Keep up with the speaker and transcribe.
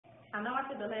I know I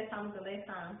said the last time was the last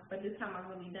time, but this time I'm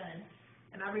really done.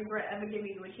 And I regret ever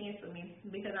giving you a chance with me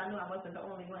because I knew I wasn't the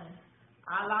only one.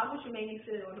 I allowed what you made me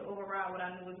feel to override what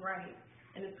I knew was right.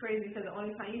 And it's crazy because the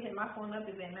only time you hit my phone up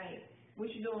is at night. What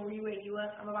you doing when you wake you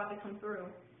up? I'm about to come through.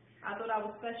 I thought I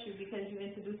was special because you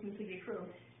introduced me to your crew.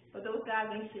 But those guys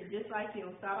ain't shit just like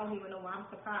you, so I don't even know why I'm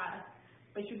surprised.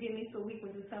 But you get me so weak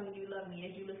when you tell me you love me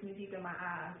as you look me deep in my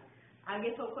eyes. I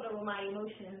get so caught up with my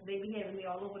emotions, they be having me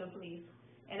all over the place.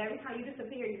 And every time you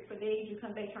disappear for days, you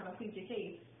come back trying to plead your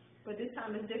case. But this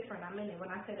time it's different, I meant it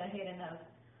when I said I had enough.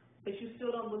 But you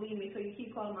still don't believe me, so you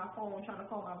keep calling my phone trying to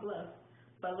call my bluff.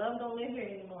 But love don't live here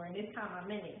anymore, and this time I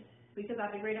meant it. Because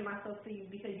I degraded myself to you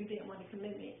because you didn't want a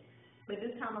commitment. But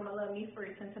this time I'm going to love me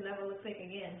first and to never look back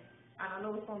again. And I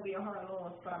know it's going to be a hard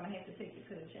loss, but I'm going to have to take it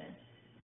to the chin.